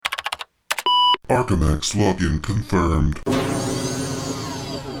Archimex login confirmed.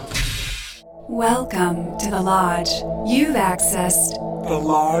 Welcome to the Lodge. You've accessed the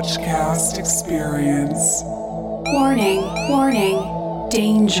Lodgecast experience. Warning, warning.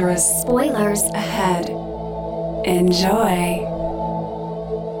 Dangerous spoilers ahead. Enjoy.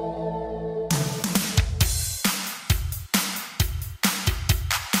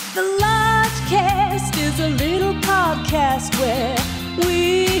 The Lodgecast is a little podcast where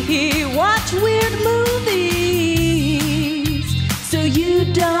we watch weird movies, so you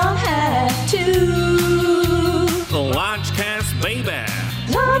don't have to. The Lodgecast, baby.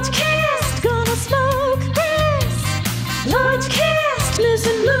 Lodgecast, gonna smoke grass. Lodgecast,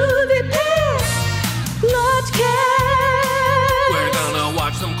 listen movie pass. Lodgecast, We're gonna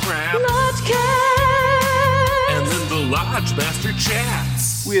watch some crap, Lodgecast, and then the Lodge Master chats.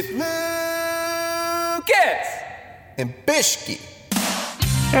 With Lucas and Bishki.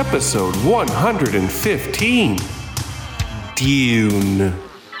 Episode 115, Dune.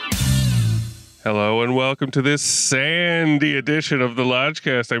 Hello and welcome to this sandy edition of the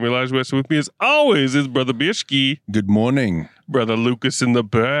Lodgecast. I'm your Lodge Master. With me as always is Brother Bishki. Good morning. Brother Lucas in the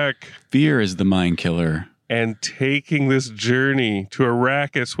back. Fear is the mind killer. And taking this journey to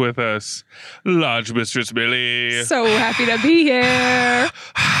Arrakis with us, Lodge Mistress Millie. So happy to be here.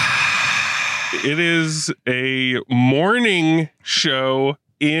 It is a morning show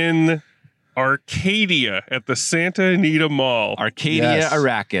in Arcadia at the Santa Anita Mall. Arcadia, Yes.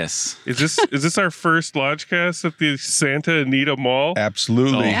 Arrakis. Is this our first Lodgecast at the Santa Anita Mall?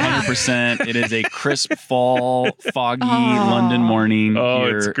 Absolutely. Yeah. 100%. It is a crisp fall, foggy London morning Oh,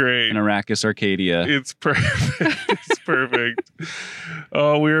 here it's great. in Arrakis, Arcadia. It's perfect. It's perfect.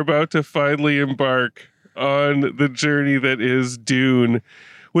 Oh, we're about to finally embark on the journey that is Dune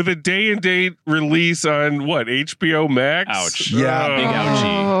with a day and date release on what, HBO Max? Ouch. Yeah, big ouchie.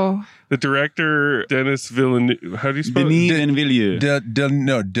 Oh. The director, Denis Villeneuve. How do you spell Denis it? Villeneuve.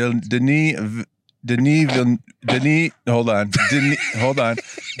 Denis, hold on.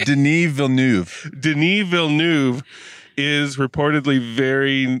 Denis Villeneuve. Denis Villeneuve is reportedly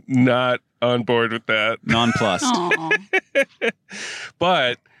very not on board with that. Nonplussed. Aw.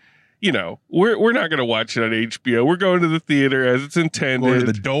 But, you know, we're not going to watch it on HBO. We're going to the theater as it's intended. Going to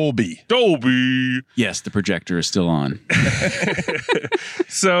the Dolby. Dolby. Yes, the projector is still on.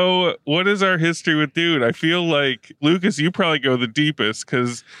 So, what is our history with Dune? I feel like, Lucas, you probably go the deepest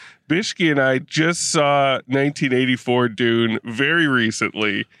because Bishki and I just saw 1984 Dune very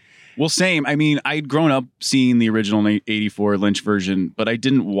recently. Well, same. I mean, I'd grown up seeing the original 84 Lynch version, but I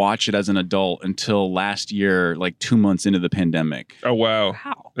didn't watch it as an adult until last year, like 2 months into the pandemic. Oh, wow.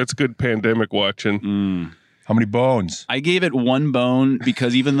 Wow. That's good pandemic watching. How many bones? I gave it one bone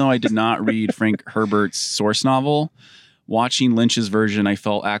because even though I did not read Frank Herbert's source novel, watching Lynch's version, I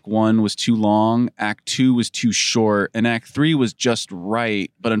felt Act 1 was too long, Act 2 was too short, and Act 3 was just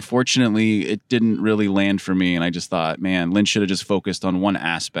right. But unfortunately, it didn't really land for me. And I just thought, man, Lynch should have just focused on one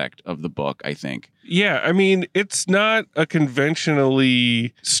aspect of the book, I think. Yeah, I mean, it's not a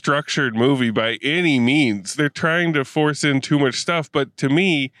conventionally structured movie by any means. They're trying to force in too much stuff, but to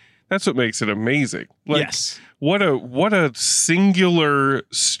me, that's what makes it amazing. Like, Yes. What a singular,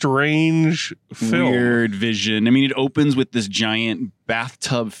 strange film. Weird vision. I mean, it opens with this giant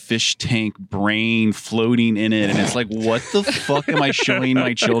bathtub fish tank brain floating in it, and it's like, what the fuck am I showing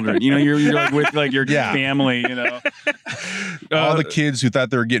my children? You know, you're like with like your family, you know. All the kids who thought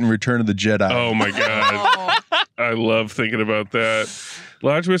they were getting Return of the Jedi. Oh my God. I love thinking about that.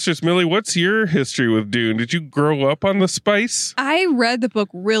 Lodge Mistress Millie, what's your history with Dune? Did you grow up on the spice? I read the book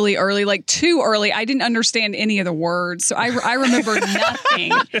really early, like too early. I didn't understand any of the words, so I remember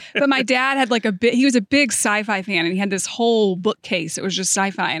nothing. But my dad had like he was a big sci-fi fan, and he had this whole bookcase. It was just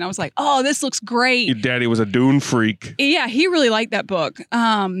sci-fi, and I was like, oh, this looks great. Your daddy was a Dune freak. Yeah, he really liked that book.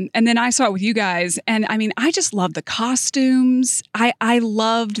 And then I saw it with you guys, and I mean, I just loved the costumes. I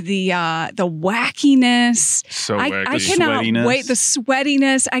loved the wackiness. So wacky. I cannot Sweatiness. wait. The sweatiness.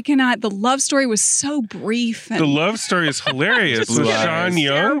 The love story was so brief. And The love story is hilarious. Blue So eyes. Sean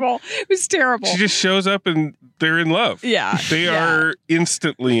Young, terrible. It was terrible. she just shows up and they're in love. Yeah. They Yeah. are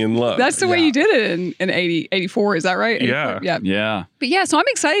instantly in love. That's the way Yeah. you did it in 84. Is that right? Yeah. 84? Yeah. Yeah. But yeah, so I'm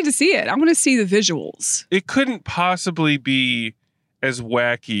excited to see it. I want to see the visuals. It couldn't possibly be as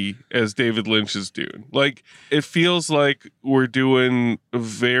wacky as David Lynch's Dune. Like, it feels like we're doing a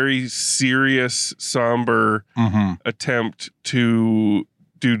very serious, somber attempt to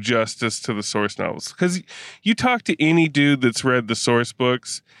do justice to the source novels. Because you talk to any dude that's read the source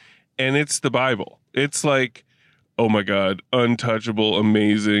books, and it's the Bible. It's like oh my God, untouchable,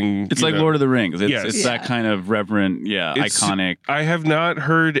 amazing. It's like Lord of the Rings. It's, Yes. it's that kind of reverent, It's- iconic I have not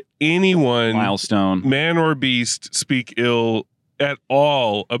heard anyone, milestone. man or beast, speak ill at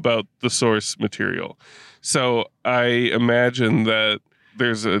all about the source material. So I imagine that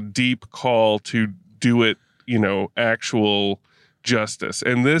there's a deep call to do it, actual justice.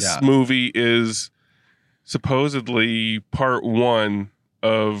 And this movie is supposedly part 1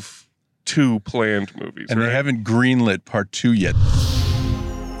 of 2 planned movies. And right? they haven't greenlit part 2 yet.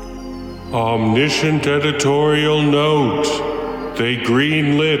 Omniscient editorial note. They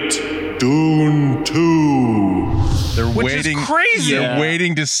greenlit Dune 2. They're Which waiting. is crazy. They're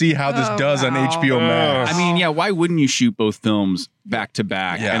waiting to see how this does on HBO Max. I mean, yeah, why wouldn't you shoot both films back to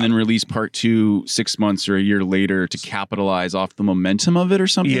back Yeah. and then release part 2 6 months or a year later to capitalize off the momentum of it or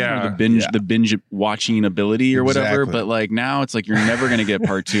something? Yeah. Or the binge watching ability or whatever. Exactly. But like now it's like you're never going to get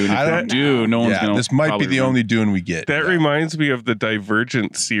part 2. And if I you don't- do, no one's going to. This might be the only Dune we get. That reminds me of the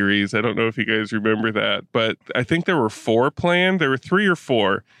Divergent series. I don't know if you guys remember that, but I think there were 4 planned. There were 3 or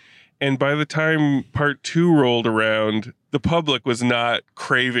 4. And by the time part 2 rolled around, the public was not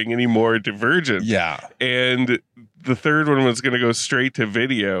craving any more Divergent. Yeah. And the third one was going to go straight to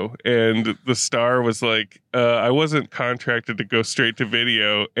video. And the star was like, I wasn't contracted to go straight to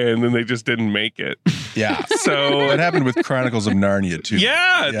video. And then they just didn't make it. Yeah. So That happened with Chronicles of Narnia, too.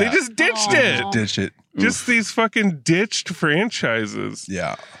 yeah, they just ditched it. Ditch it. Just these fucking ditched franchises.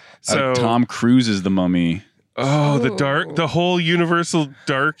 Yeah. So Tom Cruise is the Mummy. oh, the whole Universal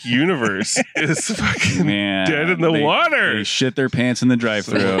Dark Universe is fucking Man, dead in the water. They shit their pants in the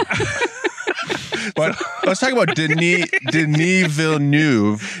drive-thru. But let's talk about Denis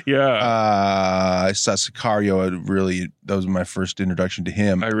Villeneuve. Yeah, I saw Sicario. That was my first introduction to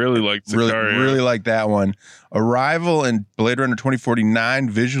him. I really liked Sicario. Really like that one. Arrival and Blade Runner 2049,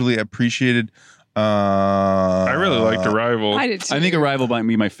 visually appreciated. I really liked Arrival. I did too. I think Arrival might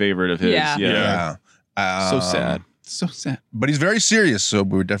be my favorite of his. Yeah. Yeah. So sad. So sad. But he's very serious, so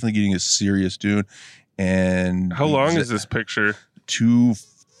we're definitely getting a serious Dune. And How long is this picture?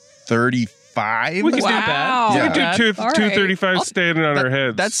 2:35. We can do Wow. that. Yeah. We could do All right. 2:35 standing on our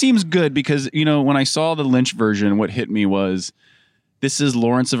heads. That seems good because, when I saw the Lynch version, what hit me was this is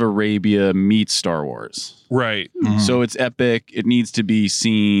Lawrence of Arabia meets Star Wars. right. So it's epic. It needs to be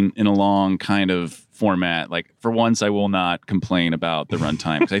seen in a long kind of format. Like, for once, I will not complain about the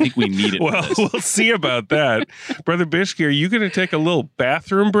runtime because I think we need it Well, for this. we'll see about that. Brother Bishki, are you going to take a little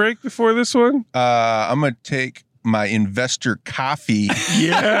bathroom break before this one? I'm going to take my investor coffee.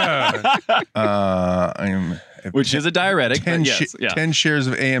 Yeah. Which is a diuretic. 10, but yes, 10 shares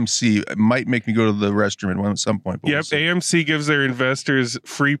of AMC. It might make me go to the restroom at some point. But Yep, we'll see. AMC gives their investors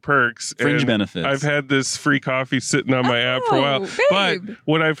free perks. Fringe and benefits. I've had this free coffee sitting on my app for a while. babe. But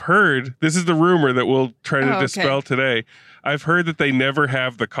what I've heard, this is the rumor that we'll try to Oh, dispel today. I've heard that they never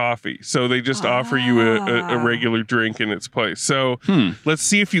have the coffee. So they just offer you a regular drink in its place. So let's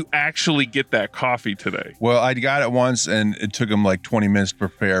see if you actually get that coffee today. Well, I got it once, and it took them like 20 minutes to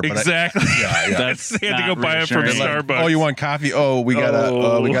prepare. But Exactly. yeah. That's they had to go not buy it from reassuring. Like, Starbucks. oh, you want coffee? Oh, we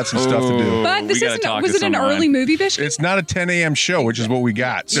got some stuff to do. But this we gotta isn't. talk Was to it an someone. early movie, Bishop? It's not a 10 a.m. show, which is what we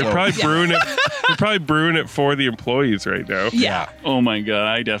got. They're So. probably brewing it. They're probably brewing it for the employees right now. Yeah. Oh my God,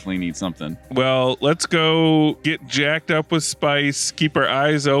 I definitely need something. Well, let's go get jacked up with spice, keep our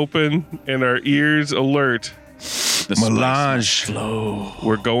eyes open and our ears alert. The Melange. flow.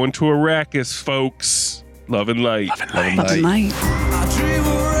 We're going to Arrakis, folks. Love and light. Tonight.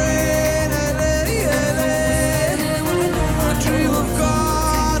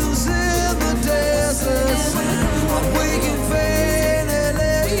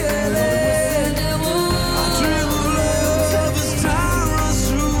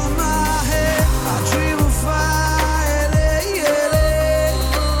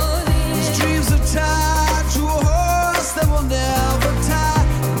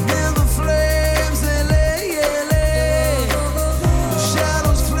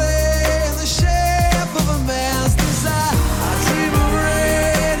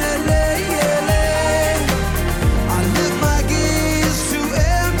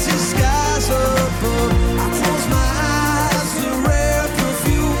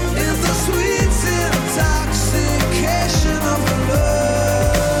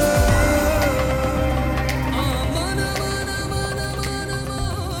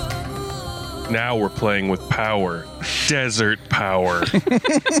 Now we're playing with power. Desert power.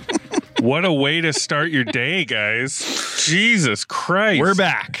 What a way to start your day, guys. Jesus Christ. We're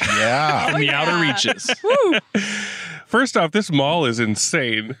back Yeah. in the outer reaches. First off, this mall is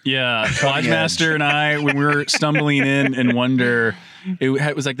insane. Yeah, Lodge Master and I, when we were stumbling in and wonder,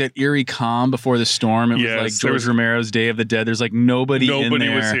 It was like that eerie calm before the storm. It was Yes, like there George was- Romero's Day of the Dead. There's like nobody in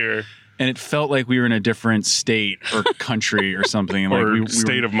there. was here. And it felt like we were in a different state or country or something. Like Or we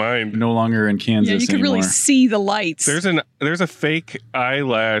state were of mind. no longer in Kansas Yeah, you could anymore. really see the lights. There's a fake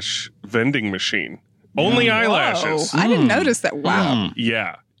eyelash vending machine. Only eyelashes. Whoa, I didn't notice that. Wow.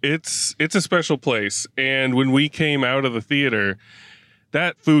 Yeah. It's a special place. And when we came out of the theater,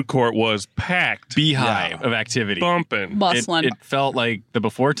 that food court was packed. Beehive of activity. Bumping. Bustling. It felt like the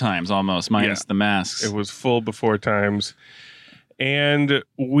before times almost, minus Yeah. the masks. It was full before times. And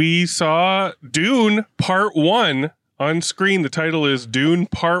we saw Dune Part 1 on screen. The title is Dune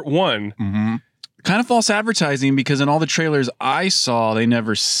Part 1. Mm-hmm. Kind of false advertising because in all the trailers I saw, they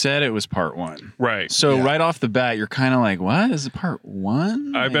never said it was part 1. Right. So right off the bat, you're kind of like, what? Is it part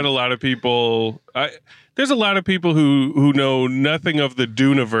 1? I bet a lot of people there's a lot of people who know nothing of the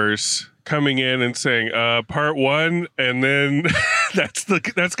Duneverse coming in and saying part 1, and then that's going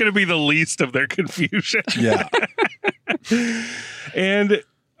to be the least of their confusion. Yeah. And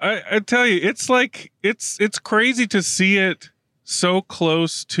I tell you, it's like it's crazy to see it so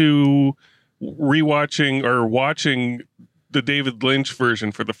close to rewatching or watching the David Lynch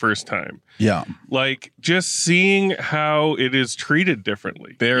version for the first time. Yeah. Like just seeing how it is treated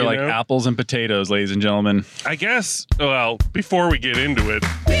differently. They're you like know? apples and potatoes, ladies and gentlemen. I guess, well, before we get into it.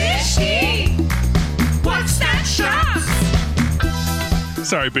 Bishy, what's that shot?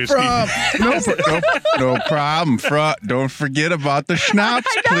 Sorry, Bishki. No problem. Don't forget about the schnapps,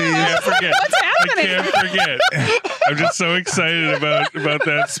 please. Can't forget. What's happening? I can't forget. I'm just so excited about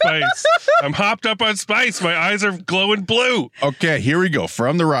that spice. I'm hopped up on spice. My eyes are glowing blue. Okay, here we go.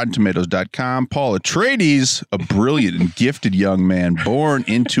 From the RottenTomatoes.com, Paul Atreides, a brilliant and gifted young man born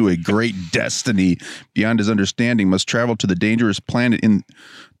into a great destiny beyond his understanding, must travel to the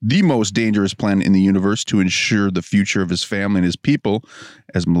most dangerous planet in the universe to ensure the future of his family and his people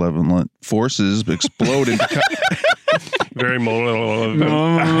as malevolent forces explode into Very malevolent.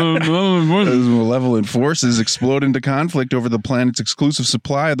 as malevolent forces explode into conflict over the planet's exclusive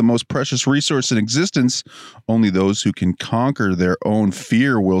supply of the most precious resource in existence. Only those who can conquer their own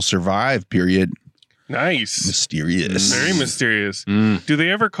fear will survive, period. Nice. Mysterious. Very mysterious. Do they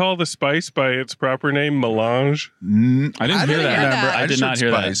ever call the spice by its proper name, melange? I didn't hear that. I did not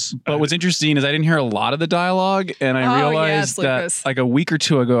hear that. But what's interesting is I didn't hear a lot of the dialogue, and I realized that like a week or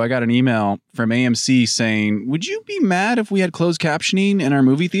two ago, I got an email from AMC saying, "Would you be mad if we had closed captioning in our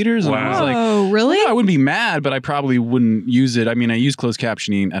movie theaters?" And I was like, "Oh, really?" Well, I wouldn't be mad, but I probably wouldn't use it. I mean, I use closed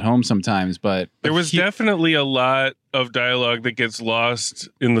captioning at home sometimes, but there was definitely a lot of dialogue that gets lost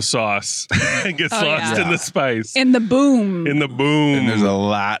in the sauce and gets lost in the spice. In the boom. In the boom. And there's a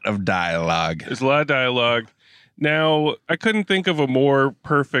lot of dialogue. There's a lot of dialogue. Now, I couldn't think of a more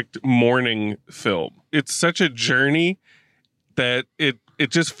perfect morning film. It's such a journey that it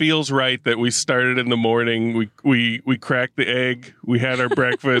just feels right that we started in the morning, we cracked the egg, we had our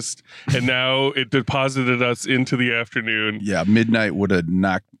breakfast, and now it deposited us into the afternoon. Yeah, midnight would have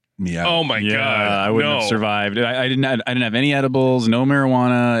knocked me out. Oh my God. I wouldn't have survived. I didn't have any edibles, no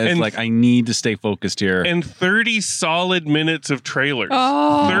marijuana. It's like I need to stay focused here. And 30 solid minutes of trailers.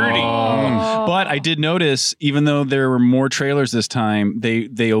 30. But I did notice, even though there were more trailers this time,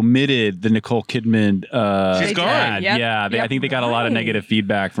 they omitted the Nicole Kidman She's gone. ad. Yep. Yeah, I think they got a lot of Right. negative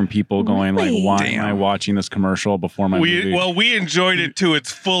feedback from people going like, why am I watching this commercial before my movie? We enjoyed it to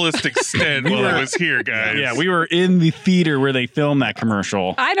its fullest extent while it was here, guys. Yeah, we were in the theater where they filmed that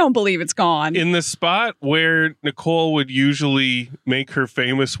commercial. I don't believe it's gone. In the spot where Nicole would usually make her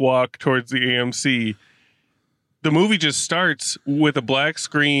famous walk towards the AMC, the movie just starts with a black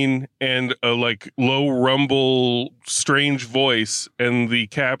screen and a like low rumble, strange voice, and the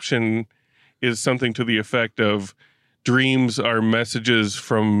caption is something to the effect of "Dreams are messages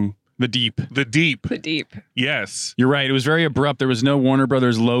from the deep." The deep. The deep. Yes. You're right. It was very abrupt. There was no Warner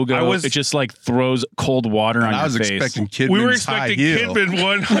Brothers logo. It just like throws cold water on your face. expecting Kidman's We were high expecting heel.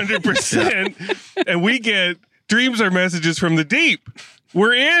 Kidman 100%, and we get "Dreams are messages from the deep."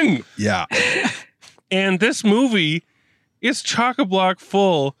 We're in. Yeah. And this movie is chock-a-block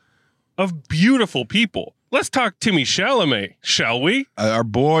full of beautiful people. Let's talk Timmy Chalamet, shall we? Our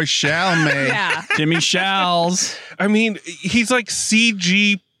boy Chalamet. Yeah. Timmy Chals. I mean, he's like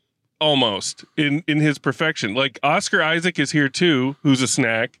CG almost in his perfection. Like Oscar Isaac is here too, who's a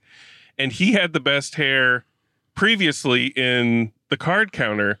snack, and he had the best hair previously in The Card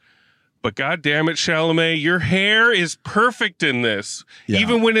Counter. But God damn it, Chalamet, your hair is perfect in this. Yeah.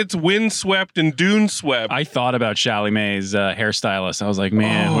 Even when it's windswept and dune swept. I thought about Chalamet's hairstylist. I was like,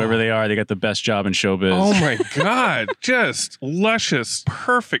 man, whoever they are, they got the best job in showbiz. Oh my God. Just luscious,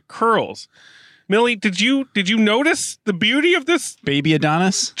 perfect curls. Millie, did you notice the beauty of this Baby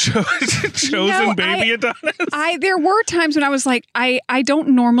Adonis? chosen baby Adonis? There were times when I was like, I don't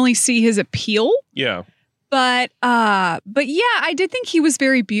normally see his appeal, Yeah. but yeah, I did think he was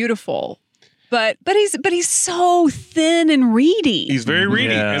very beautiful. But he's so thin and reedy. He's very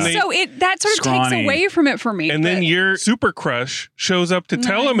reedy. Yeah. And So that sort of takes Scrawny. away from it for me. and then but- your super crush shows up to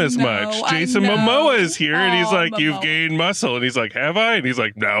tell him as know, much. I Jason know. Momoa is here, and he's Oh, like, "You've Momoa. gained muscle," and he's like, "Have I?" And he's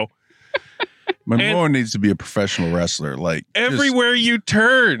like, "No." Momoa needs to be a professional wrestler. Like just- Everywhere you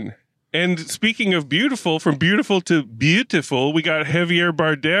turn. And speaking of beautiful, from beautiful to beautiful, we got Javier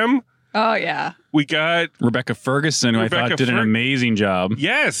Bardem. oh yeah, We got Rebecca Ferguson, who I Rebecca thought did an amazing job.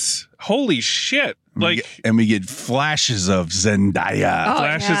 yes, holy shit! Like we get flashes of Zendaya. Oh,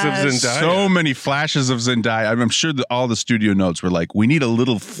 flashes yes. of Zendaya. So many flashes of Zendaya. I'm sure that all the studio notes were like, we need a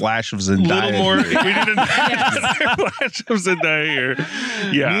little flash of a Zendaya. little more. We here. need a flash of Zendaya here.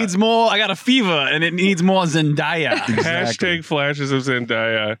 Yeah. Needs more. I got a fever, and it needs more Zendaya. Hashtag flashes of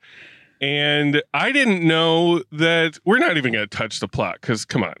Zendaya. And I didn't know that we're not even going to touch the plot because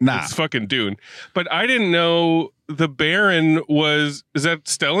come on, Nah. it's fucking Dune. But I didn't know the Baron is that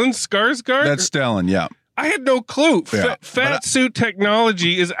Stellan Skarsgård? That's Stellan, yeah. I had no clue. Yeah, Fat suit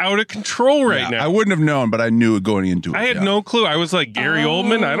technology is out of control right Yeah, now. I wouldn't have known, but I knew it going into it. I had yeah. no clue. I was like Gary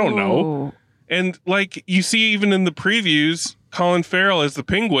Oldman. I don't know. Oh. And like you see, even in the previews, Colin Farrell as the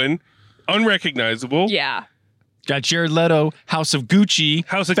Penguin, unrecognizable. yeah. Got Jared Leto, House of Gucci,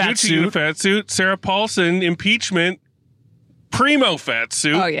 House of fat Gucci in a suit. fat suit. Sarah Paulson, impeachment, primo fat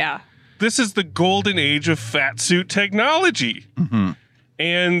suit. Oh yeah. This is the golden age of fat suit technology. Mm-hmm.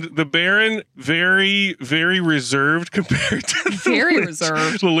 And the Baron, very, very reserved compared to Very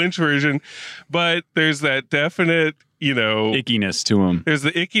reserved. the Lynch version. But there's that definite, Ickiness to him. there's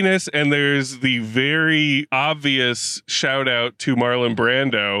the ickiness and there's the very obvious shout out to Marlon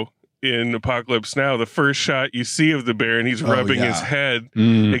Brando in Apocalypse Now. The first shot you see of the Baron, he's rubbing yeah. his head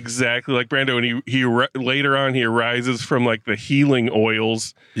exactly like Brando. And he later on, he arises from like the healing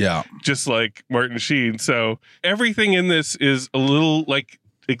oils, Yeah. just like Martin Sheen. So everything in this is a little like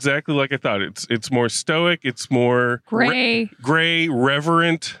exactly like I thought. It's more stoic. It's more Gray. gray,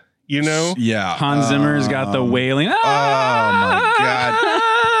 reverent, Yeah. Hans Zimmer's got the wailing. Oh my God.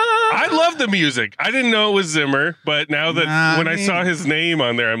 I love the music. I didn't know it was Zimmer, but now that when I mean- saw his name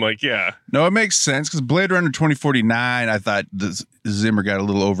on there, I'm like, yeah. No, it makes sense because Blade Runner 2049, I thought Zimmer got a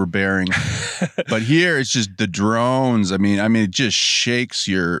little overbearing. But here it's just the drones. I mean, it just shakes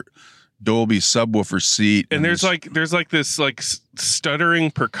your Dolby subwoofer seat. And there's like this like stuttering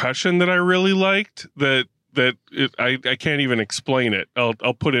percussion that I really liked I can't even explain it. I'll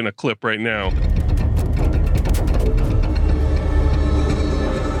put in a clip right now.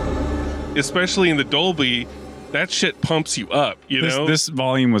 Especially in the Dolby, that shit pumps you up, This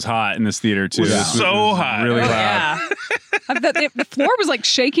volume was hot in this theater too. Yeah. This was So hot. really Oh, loud. yeah. The floor was like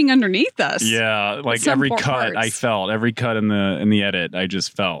shaking underneath us. Yeah, like Some every poor cut parts. I felt, every cut in the edit, I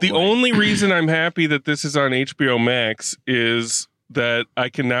just felt. The like, only reason I'm happy that this is on HBO Max is that I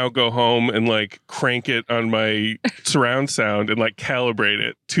can now go home and like crank it on my surround sound and like calibrate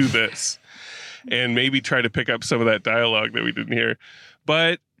it to this and maybe try to pick up some of that dialogue that we didn't hear.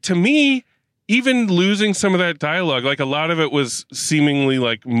 But to me, even losing some of that dialogue, like a lot of it was seemingly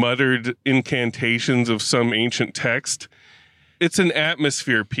like muttered incantations of some ancient text. It's an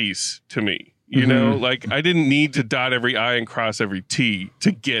atmosphere piece to me, you know, like I didn't need to dot every I and cross every T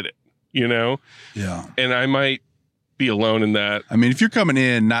to get it, Yeah. and I might be alone in that. I mean, if you're coming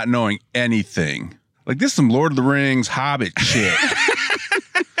in not knowing anything, like this is some Lord of the Rings Hobbit shit.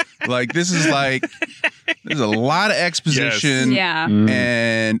 Like this is like there's a lot of exposition. Yeah.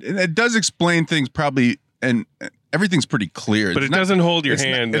 And it does explain things probably, and everything's pretty clear. But It's it doesn't hold your it's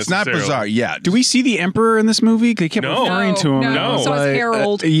hand. Not, it's not necessarily. bizarre. Yeah. Do we see the Emperor in this movie? They kept No. referring to him. No, and I was so it's like,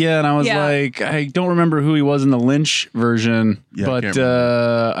 Harold. yeah, and I was Yeah. like, I don't remember who he was in the Lynch version, Yeah, I but can't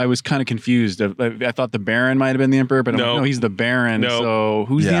remember. I was kind of confused. I thought the Baron might have been the Emperor, but I'm No. like, no, he's the Baron. No. So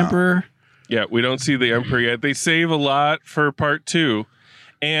who's the Yeah. Emperor? Yeah, we don't see the Emperor yet. They save a lot for part 2.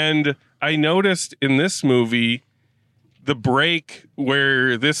 And I noticed in this movie, the break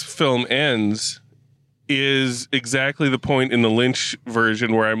where this film ends is exactly the point in the Lynch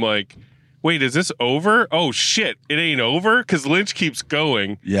version where I'm like, wait, is this over? Oh shit, it ain't over? Because Lynch keeps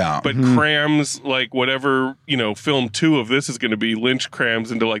going. Yeah. But crams like whatever, film 2 of this is going to be, Lynch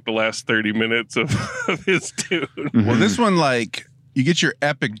crams into like the last 30 minutes of his Dune. Well, this one, like, you get your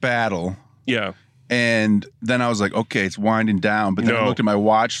epic battle, Yeah. And then I was like, okay, it's winding down. But then I No. looked at my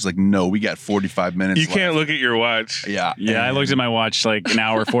watch. It's like, no, we got 45 minutes You can't look at your watch. Yeah. Yeah, I looked at my watch like an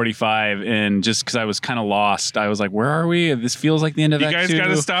hour 45, and just because I was kind of lost, I was like, "Where are we? This feels like the end of You Act guys 2. got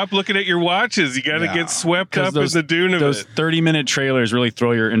to stop looking at your watches. You got to Yeah. get swept 'Cause up those- in the dune of Those it. 30-minute trailers really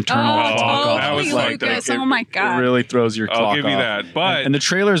throw your internal Oh, clock off. that was totally, like Lucas. that. Oh my It god. really throws your clock I'll give you off. that. But And the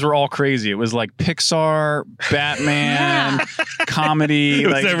trailers were all crazy. It was like Pixar, Batman, comedy, it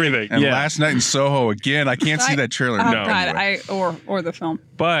was like everything. And Yeah. Last Night in Soho again. I can't see that trailer. Oh No. god, anywhere. or the film.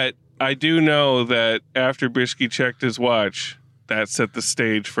 But I do know that after Bishke checked his watch, that set the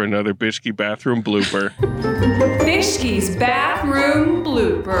stage for another Bishke bathroom blooper. Bishke's bathroom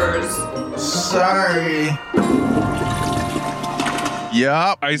bloopers. Sorry.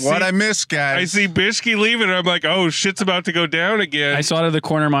 Yup. I see- What I missed, guys. I see Bishke leaving, and I'm like, oh, shit's about to go down again. I saw it out of the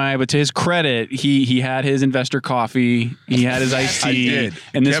corner of my eye, but to his credit, he had his investor coffee, he had his iced I tea, did.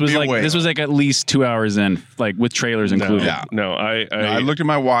 and this Kept was me like awake. at least 2 hours in, like with trailers included. Yeah. No, I looked at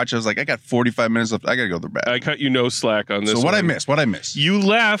my watch. I was like, I got 45 minutes left. I got to go to the bathroom. I cut you no slack on this. So what one. I missed? You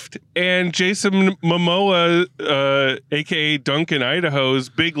left, and Jason Momoa, aka Duncan Idaho's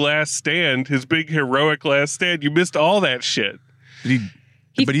big last stand, his big heroic last stand. You missed all that shit. He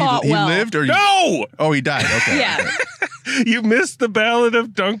fought well. lived or No, Oh, he died. Okay. Yeah. you missed the Ballad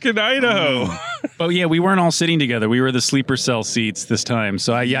of Duncan Idaho. Oh yeah, we weren't all sitting together. We were the sleeper cell seats this time.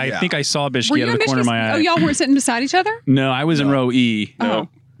 So I Yeah. think I saw Were Bishke you out of in the corner of Michigan? my eye. Oh, y'all weren't sitting beside each other? No, I was in row E. No,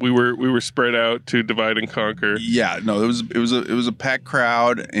 we were spread out to divide and conquer. Yeah, no, it was a packed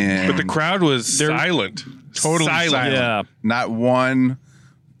crowd, and But the crowd was silent. totally silent. Yeah. Not one,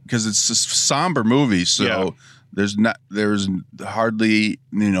 because it's a somber movie, so Yeah. there's hardly,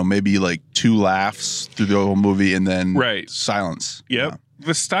 maybe like 2 laughs through the whole movie, and then Right. silence. Yep.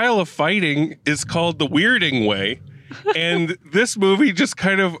 The style of fighting is called the weirding way. And this movie just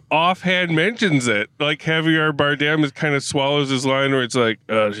kind of offhand mentions it. Like Javier Bardem is kind of swallows his line where it's like,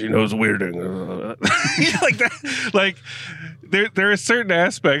 she knows weirding. Like that. Like there are certain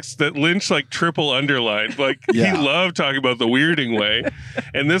aspects that Lynch like triple underlined. Like Yeah. he loved talking about the weirding way.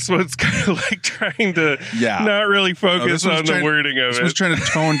 And this one's kind of like trying to not really focus on the wording of This it. was trying to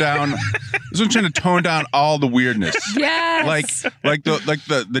tone down. This was trying to tone down all the weirdness. Yes. Like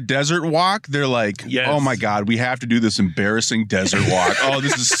the desert walk. They're like, Yes. oh my god, we have to do this embarrassing desert walk. Oh,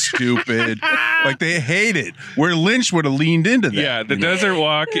 this is stupid. Like they hate it. Where Lynch would have leaned into that. Yeah, the desert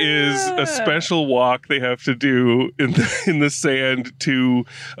walk is a special walk they have to do in the sand to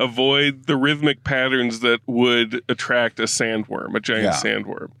avoid the rhythmic patterns that would attract a sandworm, a giant Yeah.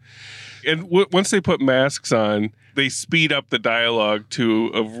 sandworm. And once they put masks on, they speed up the dialogue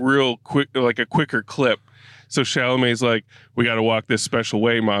to a real quick, like a quicker clip. So Chalamet's like, we got to walk this special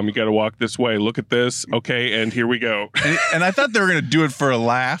way, Mom. You got to walk this way. Look at this. Okay, and here we go. And I thought they were gonna do it for a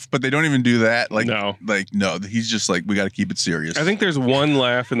laugh, but they don't even do that. Like No. no. He's just like, we got to keep it serious. I think there's one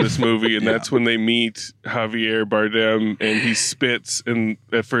laugh in this movie, and that's when they meet Javier Bardem, and he spits, and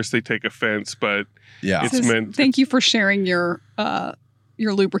at first they take offense, but yeah, it's meant Thank you for sharing your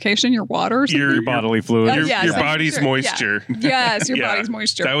lubrication, your water. or something. Your bodily fluid. Oh, yeah, your so- body's sure, moisture. Yeah. Yes, your Yeah. body's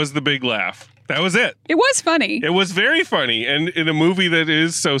moisture. That was the big laugh. That was it. It was funny. It was very funny, and in a movie that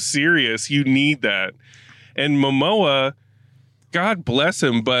is so serious, you need that. And Momoa, God bless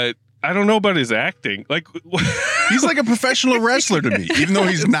him, but I don't know about his acting. Like he's like a professional wrestler to me, even though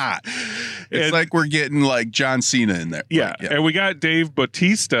he's not. It's And- like we're getting like John Cena in there. Yeah. Like, And we got Dave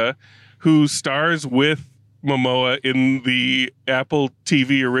Bautista, who stars with Momoa in the Apple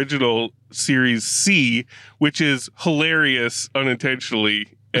TV original series C, which is hilarious unintentionally,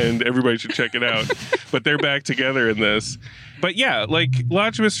 and everybody should check it out. But they're back together in this. But yeah, like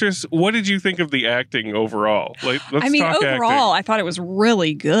Lodge Mistress, what did you think of the acting overall? Like, let's I mean, talk overall, acting. I thought it was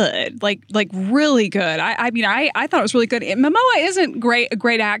really good. Like really good. I mean, I thought it was really good. Momoa isn't a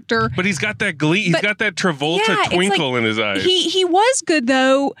great actor. But he's got that glee. He's But- got that Travolta Yeah, it's twinkle like in his eyes. He was good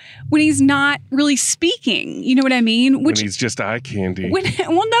though when he's not really speaking. You know what I mean? when he's just eye candy. Well,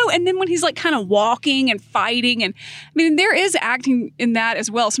 no, and then when he's like kind of walking and fighting, and I mean, there is acting in that as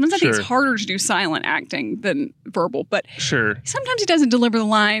well. Sometimes I think Sure. it's harder to do silent acting than verbal, but Sure. sometimes he doesn't deliver the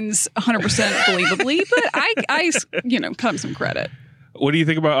lines 100% believably. But I cut him some credit. What do you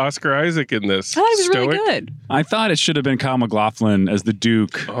think about Oscar Isaac in this? I thought he was really Stoic? good. I thought it should have been Kyle MacLachlan as the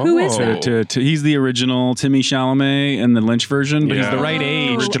Duke. Who is that? He's the original Timmy Chalamet in the Lynch version, but he's the right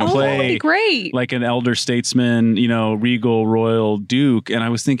age to Oh, that'd play be great. like an elder statesman, regal royal Duke. And I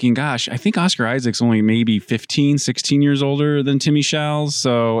was thinking, gosh, I think Oscar Isaac's only maybe 15, 16 years older than Timmy Chalamet.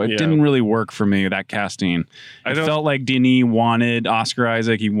 So it Yeah. didn't really work for me, that casting. I It don't- felt like Denis wanted Oscar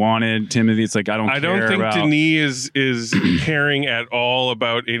Isaac. He wanted Timothy. It's like, I don't I care don't think about... Denis is caring at all all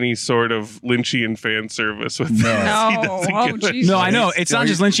about any sort of Lynchian fan service with this. No. He doesn't Oh, give a Jesus. No, I know. shit. It's not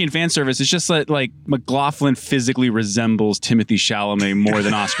just Lynchian fan service. It's just that like McLaughlin physically resembles Timothy Chalamet more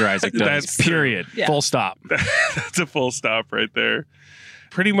than Oscar Isaac does. That's true. Period. Yeah. Full stop. That's a full stop right there.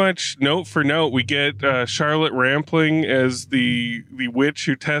 Pretty much note for note, we get Charlotte Rampling as the witch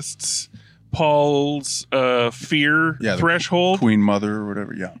who tests Paul's fear Yeah, the threshold. Queen Mother or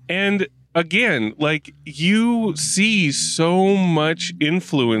whatever. Yeah. And again, like you see so much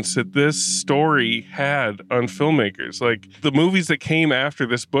influence that this story had on filmmakers. Like the movies that came after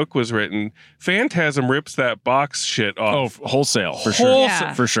this book was written, Phantasm rips that box shit Oh, off. wholesale for Wholesale. sure.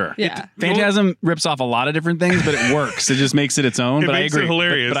 Yeah. For sure. Yeah. Phantasm rips off a lot of different things, but it works. It just makes it its own. It But makes I it agree.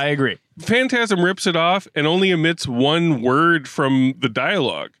 hilarious. But I agree. Phantasm rips it off and only omits one word from the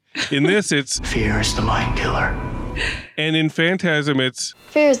dialogue. In this, it's Fear is the mind killer. and in Phantasm, it's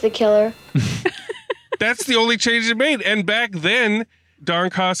Fear's the killer. that's the only change it made. And back then, Don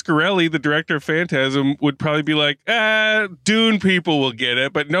Coscarelli, the director of Phantasm, would probably be like, Dune people will get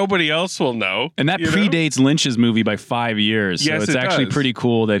it, but nobody else will know. And that You know? predates Lynch's movie by 5 years. So Yes, it's it actually does. pretty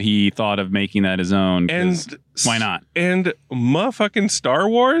cool that he thought of making that his own. 'Cause And why not? And motherfucking Star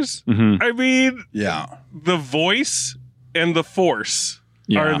Wars. Mhm. I mean, Yeah. the voice and the Force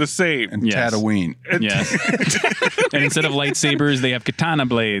Yeah. are the same. And Yes. Tatooine. Yes. And instead of lightsabers, they have katana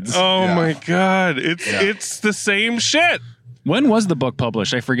blades. Oh Yeah. my god, it's the same shit. When was the book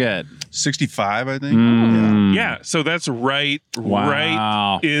published? I forget. 65, I think. Mm. Yeah, so that's right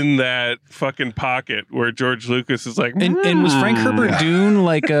Wow. in that fucking pocket where George Lucas is like, And was Frank Herbert Dune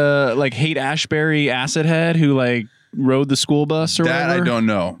like a Haight Ashbury acid head who like rode the school bus or That whatever? I don't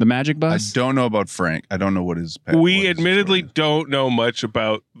know. The magic I bus? don't know about Frank. I don't know what his what we his admittedly story don't know much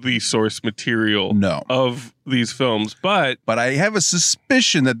about the source material is. No. of these films, but But I have a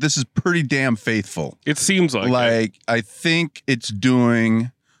suspicion that this is pretty damn faithful. it seems like, it. Like I think it's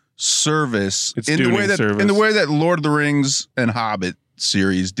doing service It's in the doing way that service. in the way that Lord of the Rings and Hobbit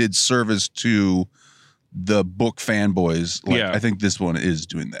series did service to the book fanboys. Like, Yeah. I think this one is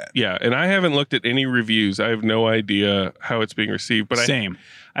doing that. Yeah, and I haven't looked at any reviews. I have no idea how it's being received, but Same.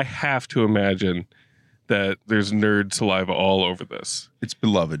 I have to imagine that there's nerd saliva all over this. It's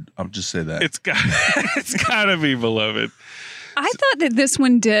beloved. I'll just say that. It's got to be beloved. I thought that this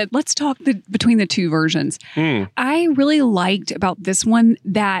one did. Let's talk between the two versions. I really liked about this one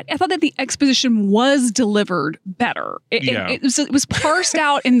that I thought that the exposition was delivered better. It was parsed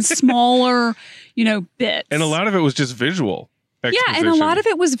out in smaller, bits. And a lot of it was just visual. Yeah, and a lot of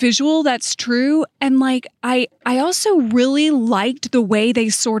it was visual. That's true. And like, I also really liked the way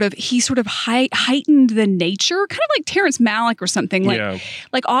he sort of heightened the nature, kind of like Terrence Malick or something.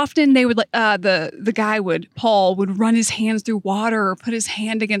 Like often they would the guy Paul would run his hands through water or put his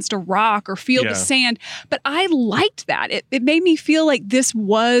hand against a rock or feel the sand. But I liked that. It made me feel like this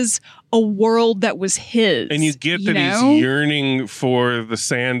was a world that was his. And you get that he's yearning for the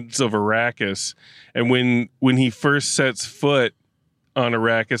sands of Arrakis. And when he first sets foot on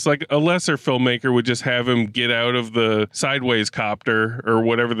Arrakis, like a lesser filmmaker would just have him get out of the sideways copter or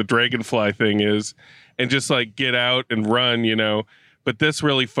whatever the dragonfly thing is and just like get out and run, But this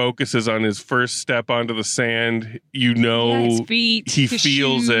really focuses on his first step onto the sand. His feet, he his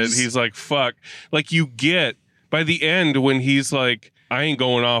feels shoes. it. He's like, fuck. Like you get by the end when he's like, I ain't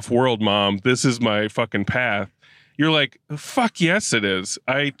going off world, Mom. This is my fucking path. You're like, fuck yes, it is.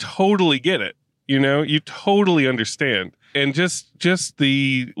 I totally get it. You totally understand. And just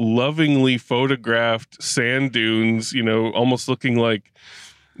the lovingly photographed sand dunes, almost looking like,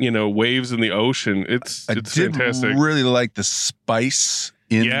 waves in the ocean. It's fantastic. Really like the spice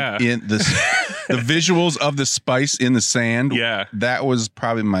in the visuals of the spice in the sand. Yeah. That was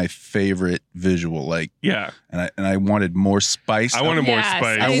probably my favorite visual. Like, yeah. And I wanted more spice. I wanted more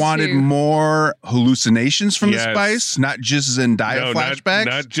spice. I wanted more hallucinations from the spice, not just Zendaya flashbacks.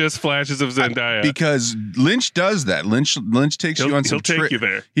 Not just flashes of Zendaya. Because Lynch does that. Lynch takes you on some He'll take you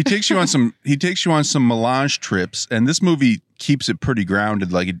there. He takes you on some melange trips, and this movie keeps it pretty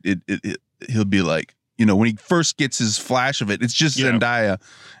grounded. Like he'll be like, when he first gets his flash of it, it's just Zendaya,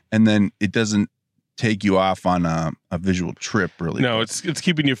 and then it doesn't take you off on a visual trip, really. No, it's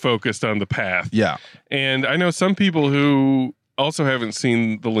keeping you focused on the path. Yeah. And I know some people who also haven't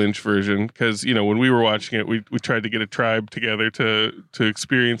seen the Lynch version because, when we were watching it, we tried to get a tribe together to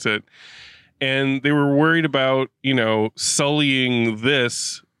experience it. And they were worried about, sullying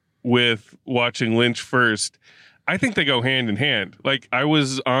this with watching Lynch first. I think they go hand in hand. Like I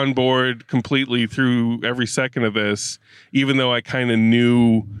was on board completely through every second of this, even though I kind of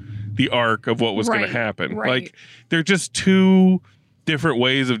knew the arc of what was going to happen. Right. Like they're just two different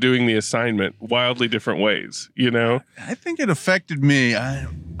ways of doing the assignment, wildly different ways, you know? I think it affected me.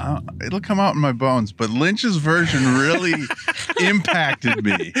 It'll come out in my bones, but Lynch's version really impacted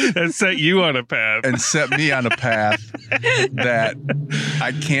me. That set you on a path. And set me on a path that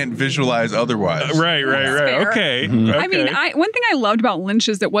I can't visualize otherwise. Right. fair. Okay. I mean, one thing I loved about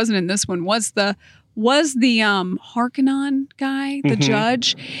Lynch's that wasn't in this one was the Harkonnen guy, the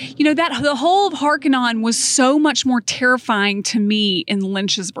judge. You know, that the whole of Harkonnen was so much more terrifying to me in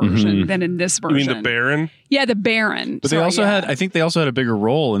Lynch's version than in this version. You mean the Baron? Yeah, the Baron. But they also had, I think they also had a bigger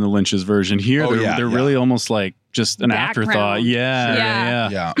role in the Lynch's version. Here, they're really almost like just an afterthought.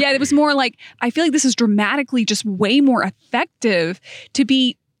 Yeah. It was more like, I feel like this is dramatically just way more effective to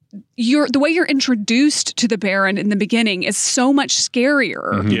be. The way you're introduced to the Baron in the beginning is so much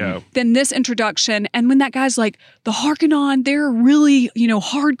scarier than this introduction. And when that guy's like, the Harkonnen, they're really,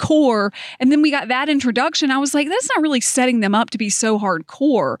 hardcore. And then we got that introduction. I was like, that's not really setting them up to be so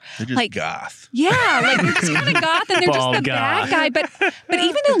hardcore. They're just like goth. Yeah, like they're just kind of goth and they're just the goth. bad guy. But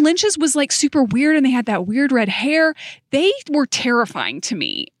even though Lynch's was like super weird and they had that weird red hair, they were terrifying to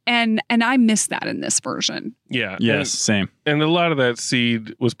me. And I miss that in this version. Yeah. Yes, same. And a lot of that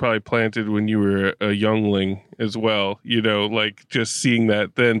seed was probably planted when you were a youngling as well, like just seeing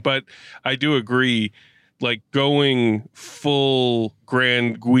that then. But I do agree, like going full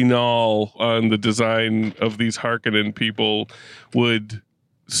Grand Guignol on the design of these Harkonnen people would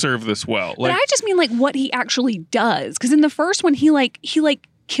serve this well. But I just mean like what he actually does. Because in the first one, he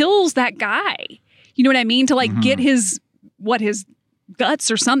kills that guy. You know what I mean? To like get his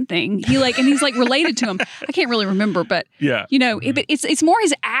guts or something. And he's like related to him. I can't really remember, but but it's more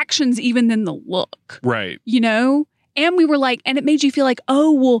his actions even than the look. Right. And we were like, and it made you feel like,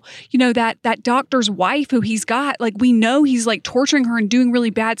 oh, well, that doctor's wife who he's got, like we know he's like torturing her and doing really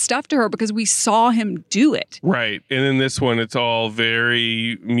bad stuff to her because we saw him do it. Right. And in this one, it's all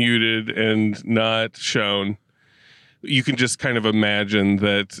very muted and not shown. You can just kind of imagine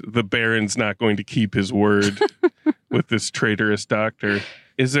that the Baron's not going to keep his word with this traitorous doctor.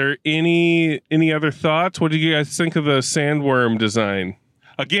 Is there any other thoughts? What do you guys think of the sandworm design?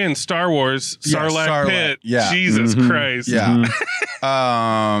 Again, Star Wars, Sarlacc Pit. Yeah. Jesus Christ. Yeah.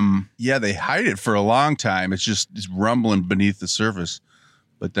 They hide it for a long time. It's rumbling beneath the surface.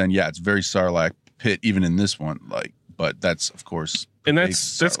 But then, it's very Sarlacc Pit, even in this one. But that's, of course... And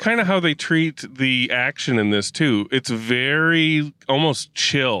that's kind of how they treat the action in this too. It's very almost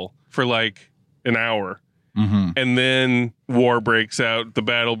chill for like an hour. And then war breaks out, the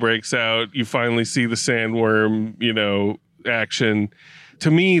battle breaks out, you finally see the sandworm, action.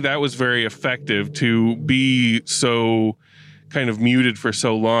 To me, that was very effective to be so kind of muted for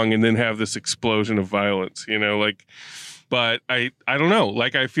so long and then have this explosion of violence, But I don't know.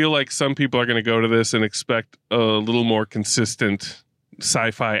 Like, I feel like some people are going to go to this and expect a little more consistent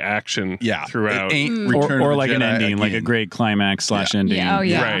sci-fi action throughout. It ain't Return of or the like an Jedi ending, again. like a great climax / ending. Yeah. Oh,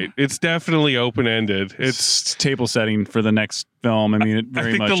 yeah. Right. It's definitely open-ended. It's table setting for the next film. I mean, it very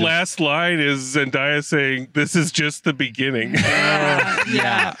I think much the is. last line is Zendaya saying, "This is just the beginning."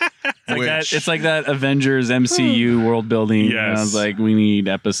 Yeah. It's like that Avengers MCU world building. Yes. And I was like, we need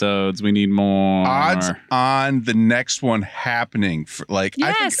episodes. We need more. Odds on the next one happening.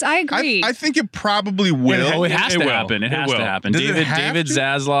 Yes, I agree. I think it probably will. Oh, it has to will. happen. It It has will. to happen. Does it have David to?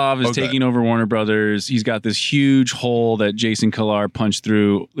 Zaslav is Okay. taking over Warner Brothers. He's got this huge hole that Jason Kilar punched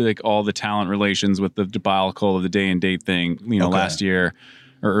through, like all the talent relations with the debacle of the day and date thing, last year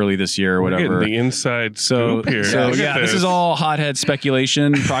or early this year or We're whatever. getting the inside So, scoop here. so Look at this is all hothead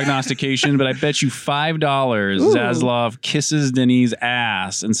speculation, prognostication, but I bet you $5 Zaslav kisses Denis'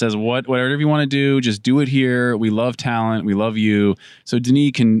 ass and says, whatever you want to do, just do it here. We love talent. We love you. So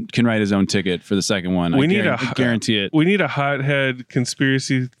Denis can write his own ticket for the second one. I guarantee it. We need a hothead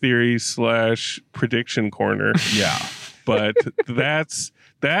conspiracy theory / prediction corner. Yeah. But that's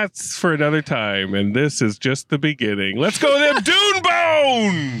for another time, and this is just the beginning. Let's go them Dune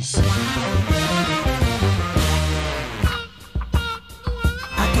Bones!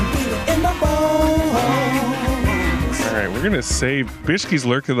 All right, we're gonna save Bishki's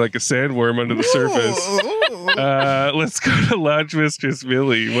lurking like a sandworm under the surface. Let's go to Lodge Mistress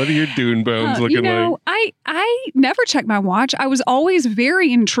Millie. What are your Dune Bones looking like? I never check my watch. I was always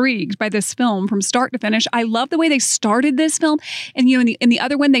very intrigued by this film from start to finish. I love the way they started this film, and in the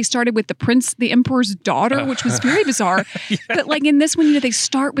other one they started with the Emperor's daughter, which was very bizarre. But like in this one, they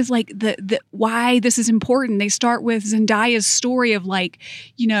start with like the why this is important. They start with Zendaya's story of like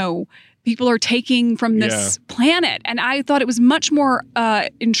people are taking from this planet. And I thought it was much more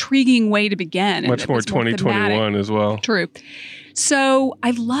intriguing way to begin. Much more 2021 as well. True. So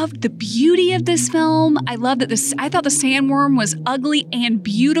I loved the beauty of this film. I loved that I thought the sandworm was ugly and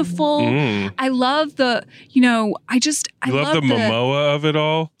beautiful. I love the, you know, I love the Momoa of it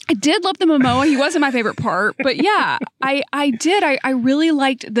all. I did love the Momoa. He wasn't my favorite part, but yeah, I did. I really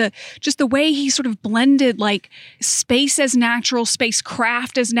liked the way he sort of blended like space as natural,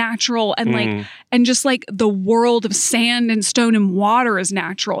 spacecraft as natural, and like and just like the world of sand and stone and water as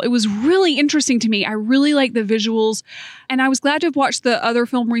natural. It was really interesting to me. I really liked the visuals, and I was glad to have watched the other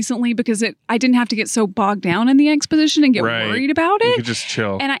film recently because I didn't have to get so bogged down in the exposition and get worried about it. You could just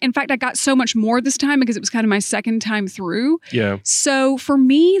chill. And in fact, I got so much more this time because it was kind of my second time through. Yeah. So for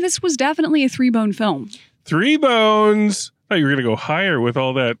me, this was definitely a 3-bone film. 3 bones. Oh, you were going to go higher with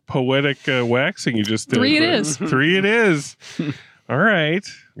all that poetic waxing you just did. 3 it is. 3 it is. All right.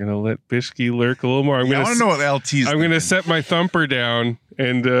 I'm going to let Bishki lurk a little more. I want to know what LT's I'm going to set my thumper down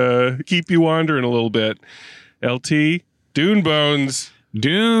and keep you wandering a little bit. LT, Dune Bones.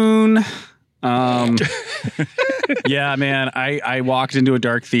 Dune. Yeah, man. I walked into a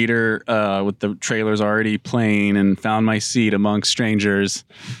dark theater with the trailers already playing and found my seat amongst strangers.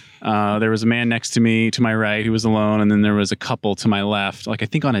 There was a man next to me to my right who was alone, and then there was a couple to my left, like I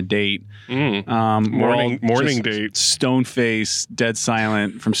think on a date. Morning date. Stone face, dead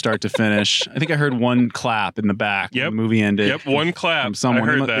silent from start to finish. I think I heard one clap in the back when the movie ended. Yep, one clap. From someone.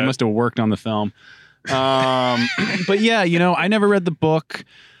 I heard that. They must have worked on the film. But yeah, you know, I never read the book.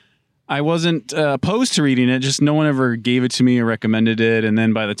 I wasn't opposed to reading it, just no one ever gave it to me or recommended it. And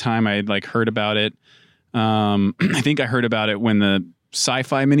then by the time I like heard about it, I think I heard about it when the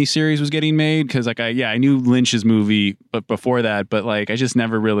sci-fi miniseries was getting made, because like I knew Lynch's movie, but before that, but like I just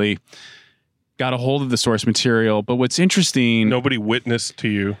never really got a hold of the source material. But what's interesting, nobody witnessed to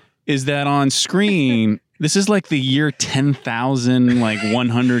you, is that on screen. This is like the year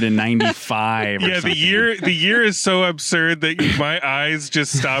 10,195. Yeah, the year is so absurd that my eyes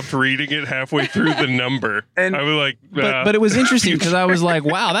just stopped reading it halfway through the number. And I was like, but it was interesting because I was like,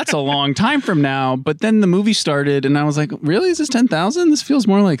 wow, that's a long time from now. But then the movie started, and I was like, really, is this 10,000? This feels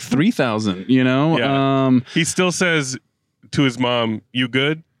more like 3,000. You know? Yeah. He still says to his mom, "You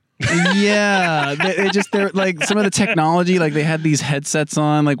good?" Yeah, they're like some of the technology, like they had these headsets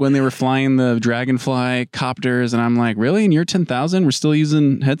on, like when they were flying the Dragonfly copters, and I'm like, really? In year 10,000, we're still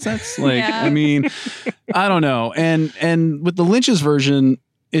using headsets? Like, yeah. I mean, I don't know. And with the Lynch's version,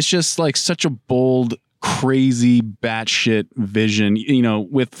 it's just like such a bold, crazy, batshit vision, you know,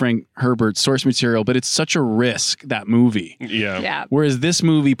 with Frank Herbert's source material, but it's such a risk, that movie. Yeah. Whereas this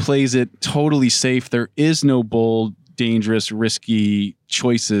movie plays it totally safe. There is no bold, dangerous, risky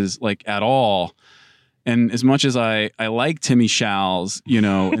choices like at all. And as much as I like Timmy Shals, you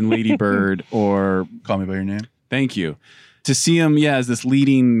know, in Lady Bird or Call Me by Your Name. Thank you. To see him, as this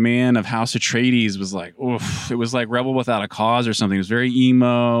leading man of House Atreides was like, oof, it was like Rebel Without a Cause or something. It was very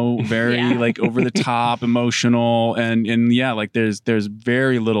emo, very like over the top, emotional, and yeah, like there's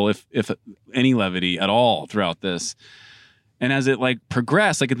very little, if any, levity at all throughout this. And as it like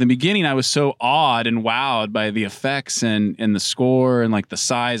progressed, like at the beginning, I was so awed and wowed by the effects and the score and like the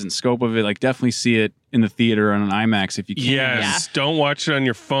size and scope of it. Like definitely see it in the theater on an IMAX if you can. Yes, don't watch it on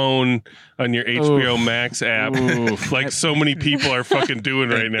your phone, on your HBO Max app, like so many people are fucking doing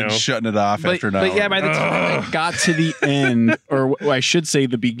right now. And shutting it off after an hour. But yeah, by the time I got to the end, or I should say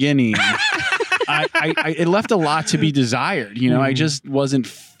the beginning, it left a lot to be desired. You know, I just wasn't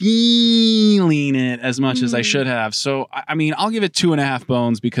feeling it as much as I should have. So, I mean, I'll give it 2.5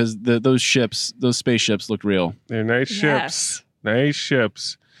 bones because those spaceships looked real. They're nice ships. Nice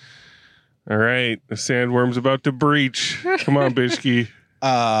ships. All right. The sandworm's about to breach. Come on, Bishki.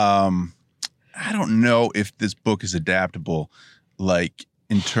 I don't know if this book is adaptable, like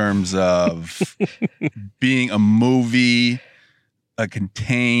in terms of being a movie, a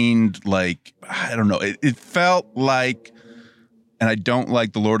contained, like, I don't know. It felt like, and I don't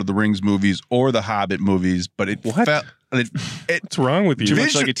like the Lord of the Rings movies or the Hobbit movies, but it felt... What's wrong with you? Too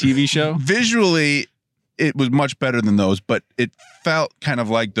much like a TV show? Visually, it was much better than those, but it felt kind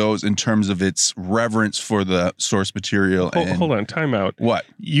of like those in terms of its reverence for the source material. Hold on, time out. What?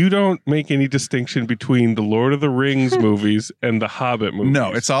 You don't make any distinction between the Lord of the Rings movies and the Hobbit movies.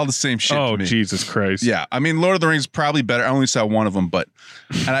 No, it's all the same shit to me. Jesus Christ. Yeah, I mean, Lord of the Rings is probably better. I only saw one of them, but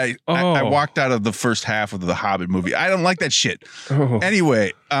I walked out of the first half of the Hobbit movie. I don't like that shit.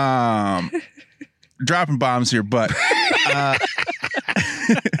 Anyway, dropping bombs here, but...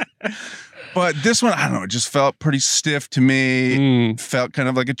 But this one, I don't know, it just felt pretty stiff to me. Felt kind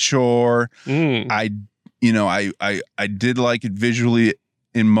of like a chore. I did like it visually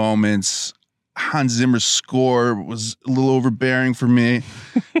in moments. Hans Zimmer's score was a little overbearing for me.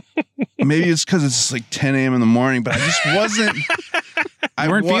 Maybe it's because it's like 10 a.m. in the morning, but I just wasn't You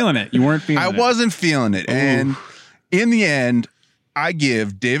weren't feeling it. You weren't feeling it. I wasn't feeling it. And in the end, I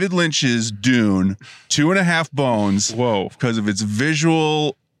give David Lynch's Dune 2.5 bones. Whoa. Because of its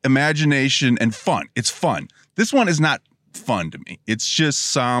visual imagination and fun. It's fun. This one is not fun to me. It's just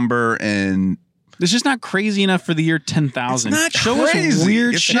somber and it's just not crazy enough for the year 10,000. It's not Show crazy. us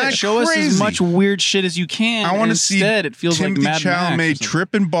weird It's shit. not Show us as crazy. much weird shit as you can. I want to see Instead, it feels Timothy like Mad Max or Chalamet something.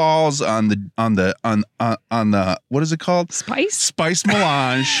 tripping balls on the what is it called? Spice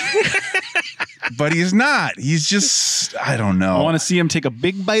melange. But he's not. He's just I don't know. I want to see him take a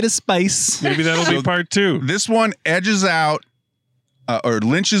big bite of spice. Maybe that'll be part 2. This one edges out, or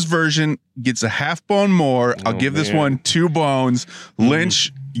Lynch's version gets a half bone more. I'll give this man. one 2 bones.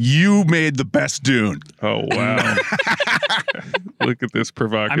 Lynch, you made the best Dune. Oh, wow. Look at this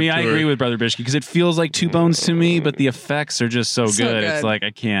provocateur. I mean, I agree with Brother Bishke because it feels like 2 bones to me, but the effects are just so So good. good. It's like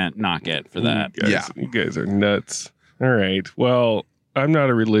I can't knock it for that. You guys are nuts. All right. Well, I'm not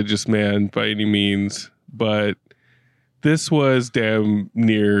a religious man by any means, but this was damn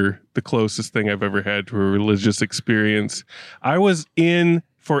near the closest thing I've ever had to a religious experience. I was in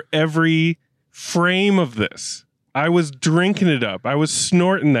for every frame of this. I was drinking it up. I was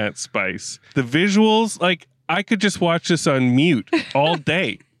snorting that spice. The visuals, like, I could just watch this on mute all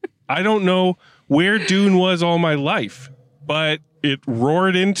day. I don't know where Dune was all my life, but it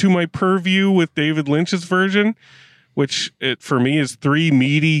roared into my purview with David Lynch's version, which for me is 3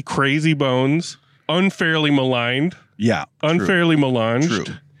 meaty, crazy bones, unfairly maligned. Yeah. Unfairly melanged.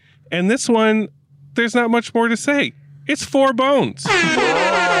 True. And this one, there's not much more to say. It's 4 bones.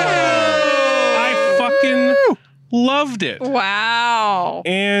 I fucking loved it. Wow.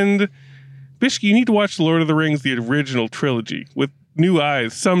 And Bishke, you need to watch The Lord of the Rings, the original trilogy, with new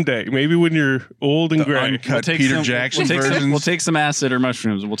eyes someday. Maybe when you're old and gray. Uncut Peter Jackson versions. We'll take some acid or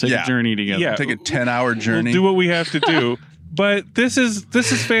mushrooms. We'll take a journey together. Yeah. Take a 10-hour journey. We'll do what we have to do. But this is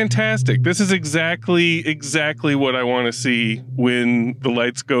fantastic. This is exactly what I want to see when the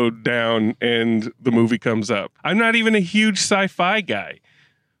lights go down and the movie comes up. I'm not even a huge sci-fi guy,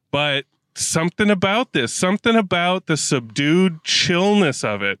 but something about this, something about the subdued chillness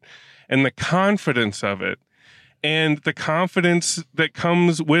of it and the confidence of it and the confidence that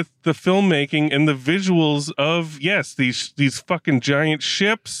comes with the filmmaking and the visuals of, yes, these fucking giant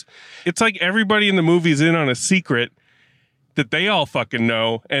ships. It's like everybody in the movie's in on a secret that they all fucking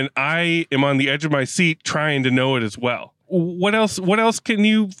know, and I am on the edge of my seat trying to know it as well. What else can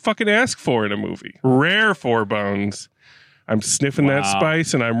you fucking ask for in a movie? Rare 4 bones. I'm sniffing that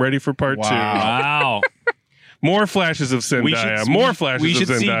spice, and I'm ready for part 2. Wow. More flashes of Zendaya. More flashes We of should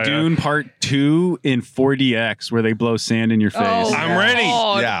see Zendaya. Dune Part 2 in 4DX where they blow sand in your face. Oh, I'm ready.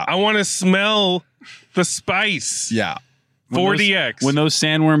 God. Yeah. I want to smell the spice. Yeah. 4DX. When those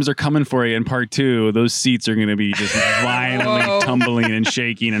sandworms are coming for you in Part 2, those seats are going to be just violently Whoa. tumbling and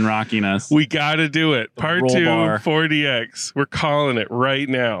shaking and rocking us. we got to do it. Part roll 2, bar. 4DX. We're calling it right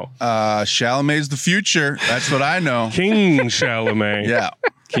now. Chalamet's the future. That's what I know. King Chalamet. Yeah.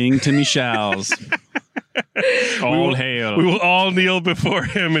 King Timmy Showles. All hail. We will all kneel before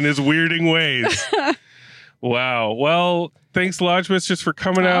him in his weirding ways. Wow. Well, thanks, Lodge Mistress, for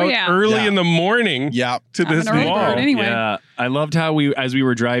coming out early Yeah. in the morning Yeah. to I'm this an early wall. bird anyway. Yeah, I loved how as we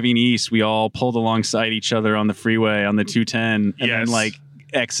were driving east, we all pulled alongside each other on the freeway on the 210 and Yes. then like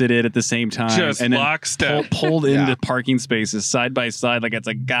exited at the same time. Just and then lockstep. pulled into parking spaces side by side like it's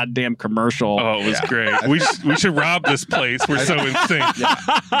a goddamn commercial. Oh, it was great. We should rob this place. We're so in sync.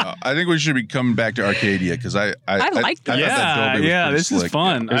 No, I think we should be coming back to Arcadia because I like thought this. that Dolby was Yeah, pretty this is slick.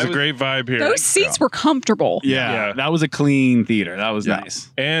 fun. There's I a was- great vibe here. Those seats were comfortable. Yeah, that was a clean theater. That was Yeah. nice.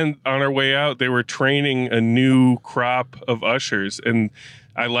 And on our way out, they were training a new crop of ushers. And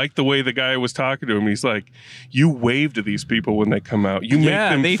I like the way the guy was talking to him. He's like, you wave to these people when they come out. You make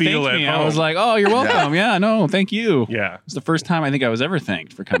them they feel thanked at me. home. I was like, oh, you're welcome. Yeah, no, thank you. yeah, It's the first time I think I was ever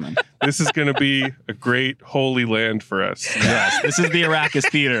thanked for coming. this is going to be a great holy land for us. Yes, this is the Arrakis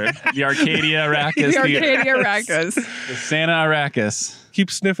Theater. The Arcadia Arrakis The Theater. Arcadia Arrakis. The Santa Arrakis.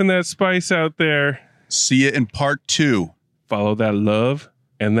 Keep sniffing that spice out there. See it in part 2. Follow that love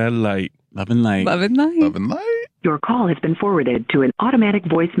and that light. Love and light. Love and light. Love and light. Your call has been forwarded to an automatic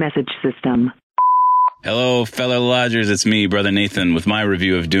voice message system. Hello, fellow lodgers. It's me, Brother Nathan, with my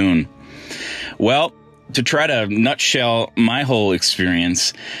review of Dune. Well, to try to nutshell my whole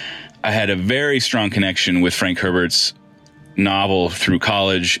experience, I had a very strong connection with Frank Herbert's novel through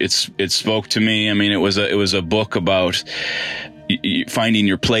college. It spoke to me. I mean, it was a book about, finding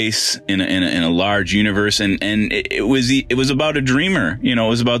your place in a large universe, and it was about a dreamer. You know, it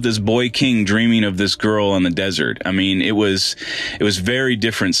was about this boy king dreaming of this girl on the desert. I mean, it was very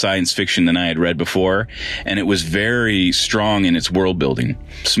different science fiction than I had read before, and it was very strong in its world building.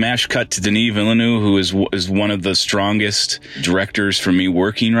 Smash cut to Denis Villeneuve, who is one of the strongest directors for me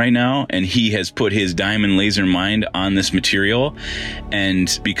working right now, and he has put his diamond laser mind on this material.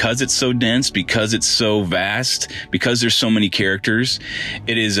 And because it's so dense, because it's so vast, because there's so many characters,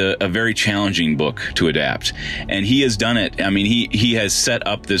 it is a very challenging book to adapt. And he has done it. I mean, he has set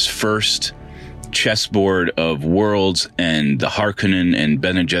up this first chessboard of worlds and the Harkonnen and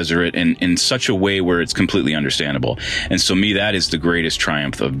Bene Gesserit in such a way where it's completely understandable. And so me, that is the greatest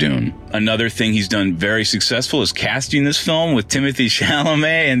triumph of Dune. Another thing he's done very successful is casting this film with Timothée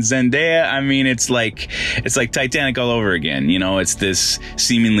Chalamet and Zendaya. I mean, it's like Titanic all over again. You know, it's this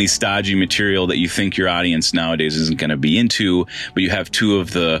seemingly stodgy material that you think your audience nowadays isn't going to be into, but you have two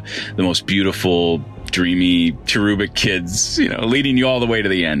of the most beautiful, dreamy, cherubic kids, you know, leading you all the way to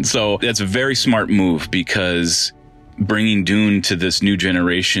the end. So that's a very smart move, because bringing Dune to this new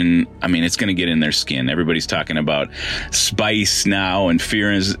generation, I mean, it's going to get in their skin. Everybody's talking about spice now, and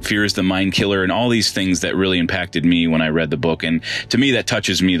fear is the mind killer, and all these things that really impacted me when I read the book. And to me, that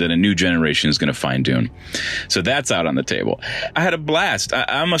touches me that a new generation is going to find Dune. So that's out on the table. I had a blast.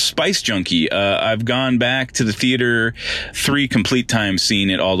 I'm a spice junkie. I've gone back to the theater 3 complete times, seeing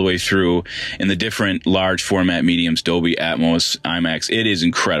it all the way through in the different large format mediums, Dolby Atmos, IMAX. It is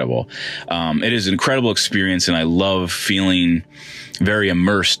incredible. It is an incredible experience, and I love feeling very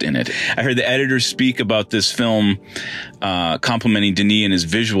immersed in it. I heard the editors speak about this film complimenting Denis in his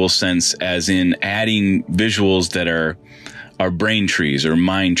visual sense, as in adding visuals that are brain trees or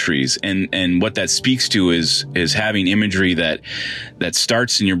mind trees, and what that speaks to is having imagery that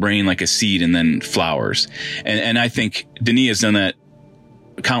starts in your brain like a seed and then flowers. And I think Denis has done that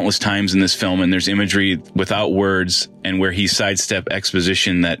countless times in this film, and there's imagery without words, and where he sidestep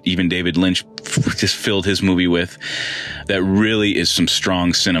exposition that even David Lynch just filled his movie with, that really is some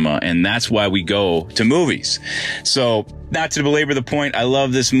strong cinema. And that's why we go to movies. So, not to belabor the point, I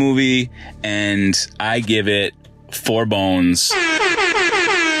love this movie, and I give it 4 bones.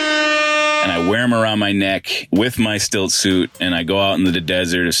 And I wear them around my neck with my stilt suit, and I go out into the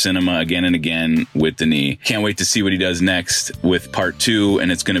desert of cinema again and again with Denis. Can't wait to see what he does next with part 2,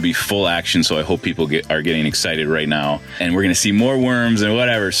 and it's going to be full action, so I hope people are getting excited right now. And we're going to see more worms and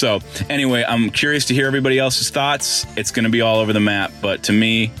whatever. So anyway, I'm curious to hear everybody else's thoughts. It's going to be all over the map, but to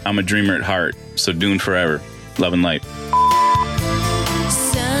me, I'm a dreamer at heart. So Dune forever. Love and light.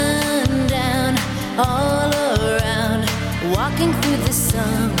 Sundown all around, walking through the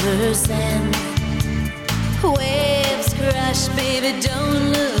summer sand. Waves crash, baby,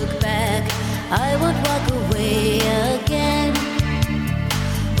 don't look back. I won't walk away again.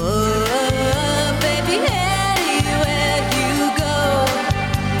 Oh, baby, anywhere you go,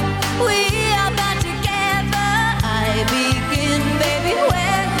 we are bound together. I begin, baby,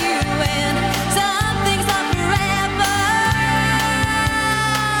 where you end. Some things are forever.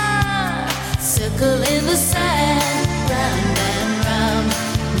 Circle in the sand, round and round.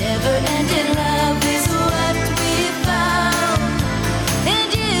 Never-ending love is what we found. And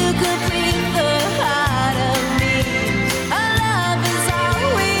you complete the heart of me. Our love is all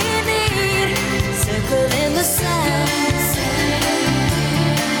we need. Circle in the sand.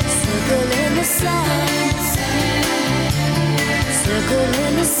 Circle in the sand. Circle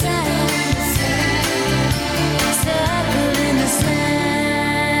in the sand. Circle in the sand.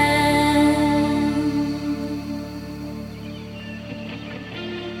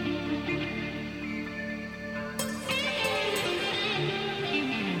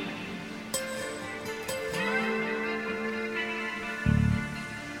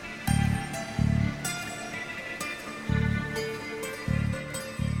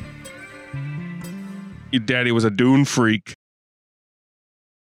 Your daddy was a Dune freak.